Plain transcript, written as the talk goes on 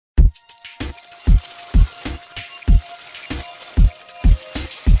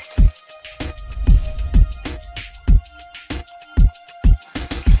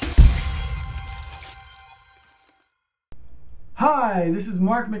Hi, this is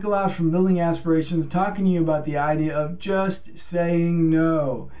Mikelat from Building Aspirations talking to you about the idea of just saying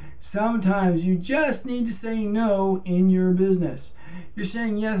no. Sometimes you just need to say no in your business. You're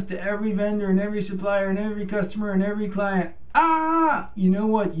saying yes to every vendor and every supplier and every customer and every client. You know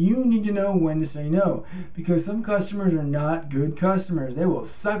what? You need to know when to say no, because some customers are not good customers. They will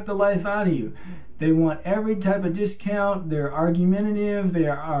suck the life out of you. They want every type of discount. They're argumentative. They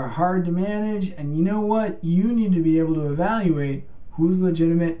are hard to manage. And you know what? You need to be able to evaluate who's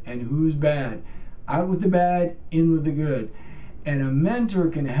legitimate and who's bad. Out with the bad, in with the good. And a mentor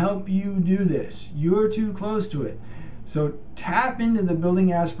can help you do this. You're too close to it. So tap into the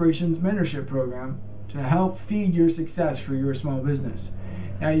Building Aspirations mentorship program to help feed your success for your small business.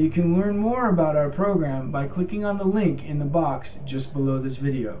 Now you can learn more about our program by clicking on the link in the box just below this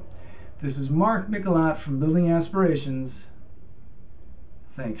video. This is Mikelat from Building Aspirations.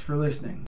 Thanks for listening.